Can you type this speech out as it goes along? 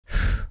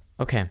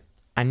Okay,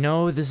 I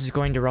know this is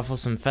going to ruffle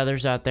some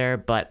feathers out there,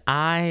 but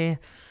I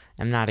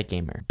am not a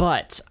gamer.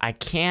 But I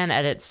can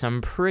edit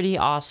some pretty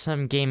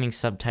awesome gaming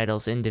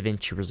subtitles in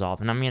Davinci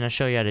Resolve, and I'm going to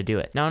show you how to do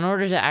it. Now, in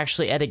order to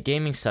actually edit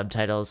gaming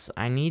subtitles,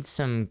 I need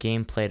some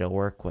gameplay to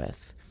work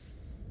with.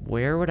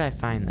 Where would I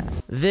find that?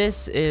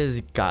 This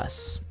is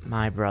Gus,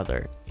 my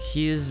brother.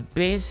 He's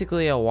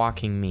basically a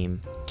walking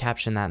meme.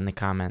 Caption that in the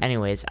comments.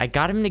 Anyways, I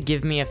got him to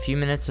give me a few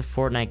minutes of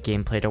Fortnite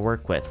gameplay to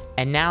work with.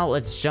 And now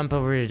let's jump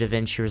over to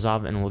Davinci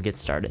Resolve and we'll get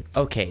started.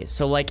 Okay,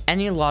 so like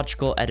any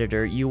logical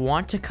editor, you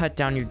want to cut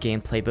down your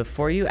gameplay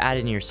before you add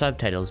in your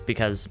subtitles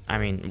because, I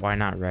mean, why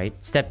not, right?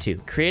 Step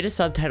 2, create a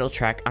subtitle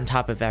track on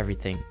top of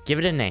everything. Give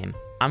it a name.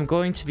 I'm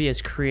going to be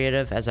as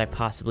creative as I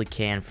possibly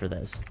can for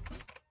this.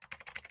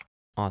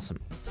 Awesome.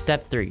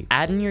 Step 3,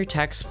 add in your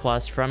text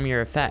plus from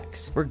your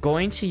effects. We're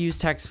going to use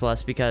text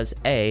plus because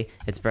A,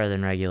 it's better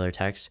than regular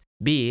text,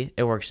 B,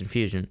 it works in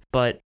Fusion,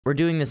 but we're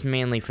doing this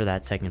mainly for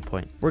that second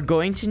point. We're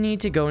going to need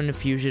to go into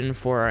Fusion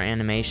for our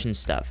animation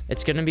stuff.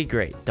 It's going to be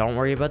great. Don't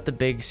worry about the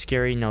big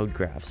scary node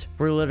graphs.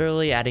 We're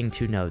literally adding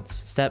 2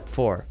 nodes. Step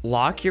 4,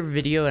 lock your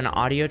video and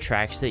audio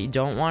tracks that you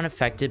don't want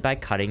affected by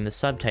cutting the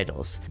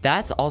subtitles.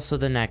 That's also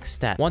the next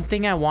step. One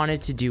thing I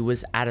wanted to do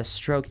was add a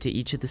stroke to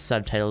each of the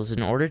subtitles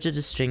in order to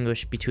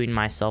distinguish between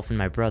myself and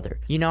my brother.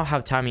 You know how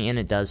Tommy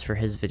Innit does for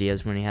his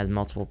videos when he has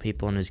multiple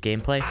people in his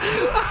gameplay?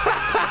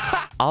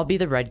 I'll be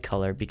the red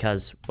color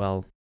because,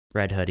 well,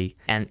 red hoodie,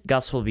 and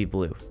Gus will be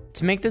blue.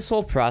 To make this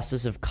whole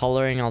process of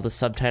coloring all the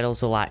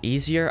subtitles a lot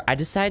easier, I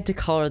decided to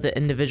color the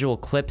individual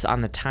clips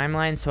on the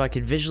timeline so I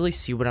could visually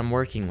see what I'm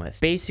working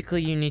with.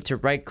 Basically, you need to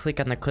right-click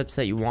on the clips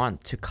that you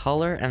want to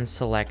color and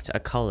select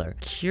a color.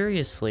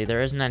 Curiously,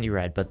 there isn't any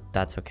red, but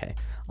that's okay.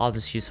 I'll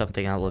just use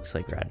something that looks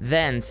like red.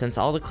 Then, since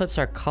all the clips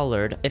are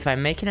colored, if I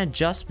make an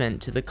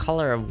adjustment to the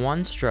color of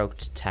one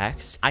stroked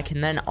text, I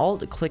can then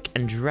alt-click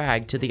and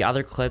drag to the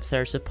other clips that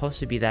are supposed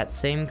to be that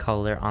same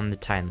color on the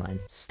timeline.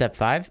 Step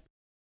 5?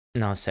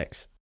 No,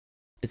 6.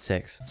 It's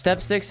 6.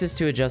 Step 6 is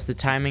to adjust the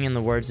timing and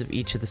the words of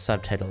each of the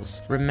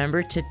subtitles.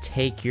 Remember to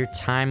take your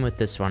time with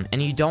this one,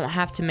 and you don't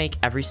have to make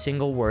every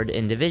single word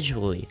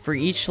individually. For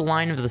each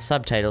line of the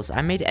subtitles,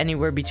 I made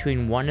anywhere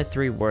between 1 to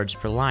 3 words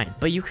per line,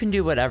 but you can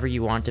do whatever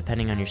you want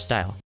depending on your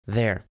style.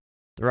 There.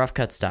 The rough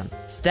cut's done.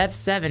 Step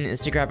 7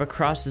 is to grab a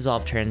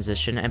cross-dissolve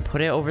transition and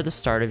put it over the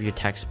start of your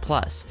text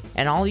plus.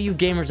 And all you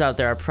gamers out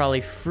there are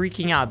probably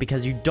freaking out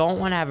because you don't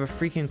want to have a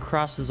freaking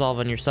cross-dissolve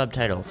on your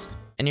subtitles.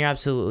 And you're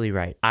absolutely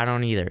right, I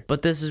don't either.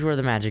 But this is where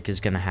the magic is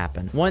gonna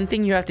happen. One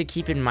thing you have to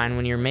keep in mind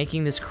when you're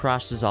making this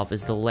cross dissolve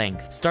is the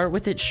length. Start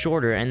with it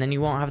shorter and then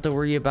you won't have to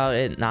worry about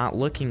it not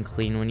looking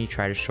clean when you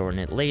try to shorten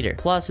it later.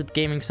 Plus, with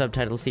gaming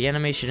subtitles, the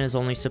animation is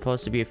only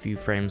supposed to be a few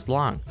frames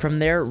long. From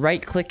there,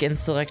 right click and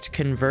select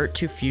Convert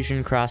to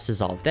Fusion Cross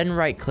Dissolve. Then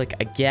right click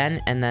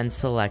again and then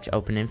select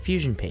Open in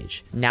Fusion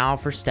page. Now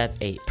for step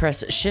 8.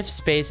 Press Shift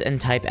Space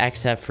and type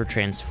XF for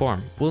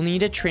Transform. We'll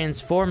need a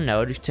Transform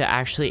node to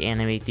actually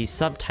animate these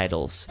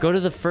subtitles. Go to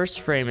the first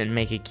frame and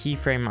make a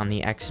keyframe on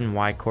the X and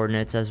Y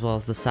coordinates as well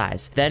as the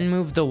size. Then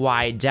move the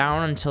Y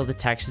down until the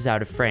text is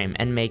out of frame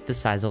and make the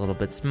size a little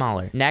bit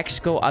smaller.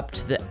 Next, go up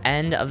to the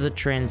end of the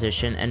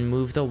transition and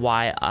move the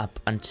Y up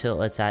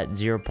until it's at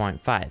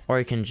 0.5. Or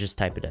you can just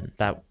type it in.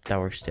 That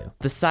works too.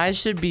 The size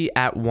should be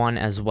at 1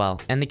 as well.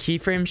 And the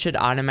keyframe should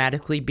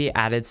automatically be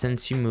added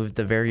since you moved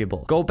the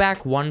variable. Go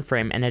back 1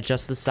 frame and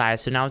adjust the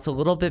size so now it's a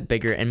little bit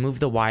bigger and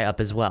move the Y up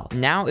as well.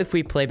 Now if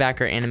we play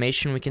back our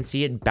animation, we can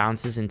see it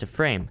bounces into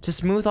frame. To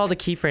smooth all the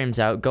keyframes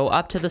out, go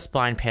up to the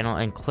spline panel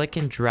and click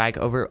and drag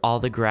over all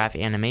the graph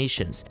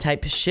animations.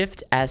 Type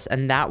Shift S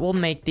and that will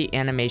make the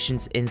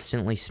animations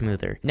instantly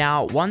smoother.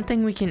 Now, one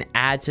thing we can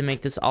add to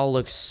make this all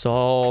look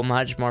so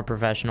much more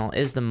professional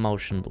is the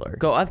motion blur.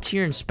 Go up to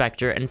your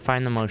inspector and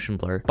find the motion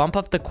blur. Bump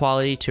up the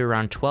quality to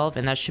around 12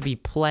 and that should be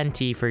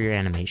plenty for your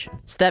animation.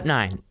 Step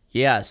 9.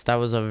 Yes, that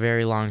was a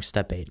very long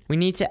step 8. We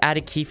need to add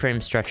a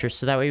keyframe structure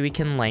so that way we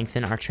can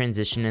lengthen our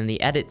transition in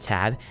the edit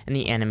tab and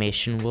the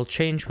animation will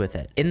change with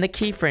it. In the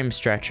keyframe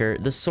structure,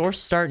 the source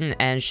start and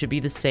end should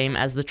be the same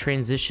as the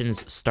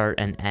transition's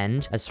start and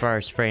end as far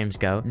as frames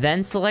go.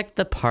 Then select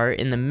the part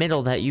in the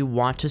middle that you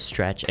want to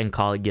stretch and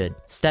call it good.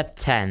 Step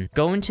 10,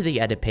 go into the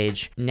edit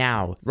page.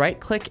 Now, right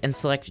click and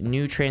select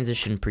new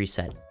transition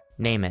preset.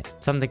 Name it,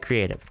 something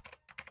creative.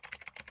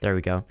 There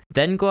we go.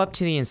 Then go up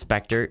to the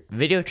inspector,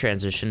 video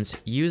transitions,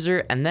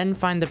 user, and then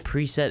find the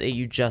preset that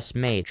you just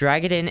made.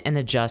 Drag it in and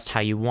adjust how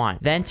you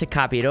want. Then to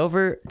copy it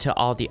over to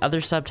all the other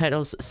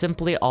subtitles,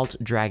 simply alt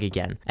drag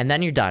again. And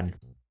then you're done.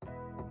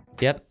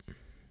 Yep,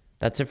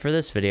 that's it for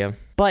this video.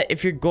 But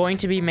if you're going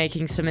to be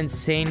making some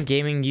insane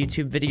gaming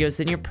YouTube videos,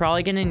 then you're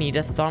probably gonna need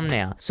a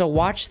thumbnail. So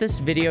watch this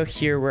video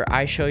here where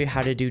I show you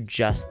how to do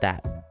just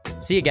that.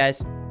 See you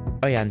guys.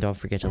 Oh yeah, and don't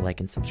forget to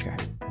like and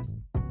subscribe.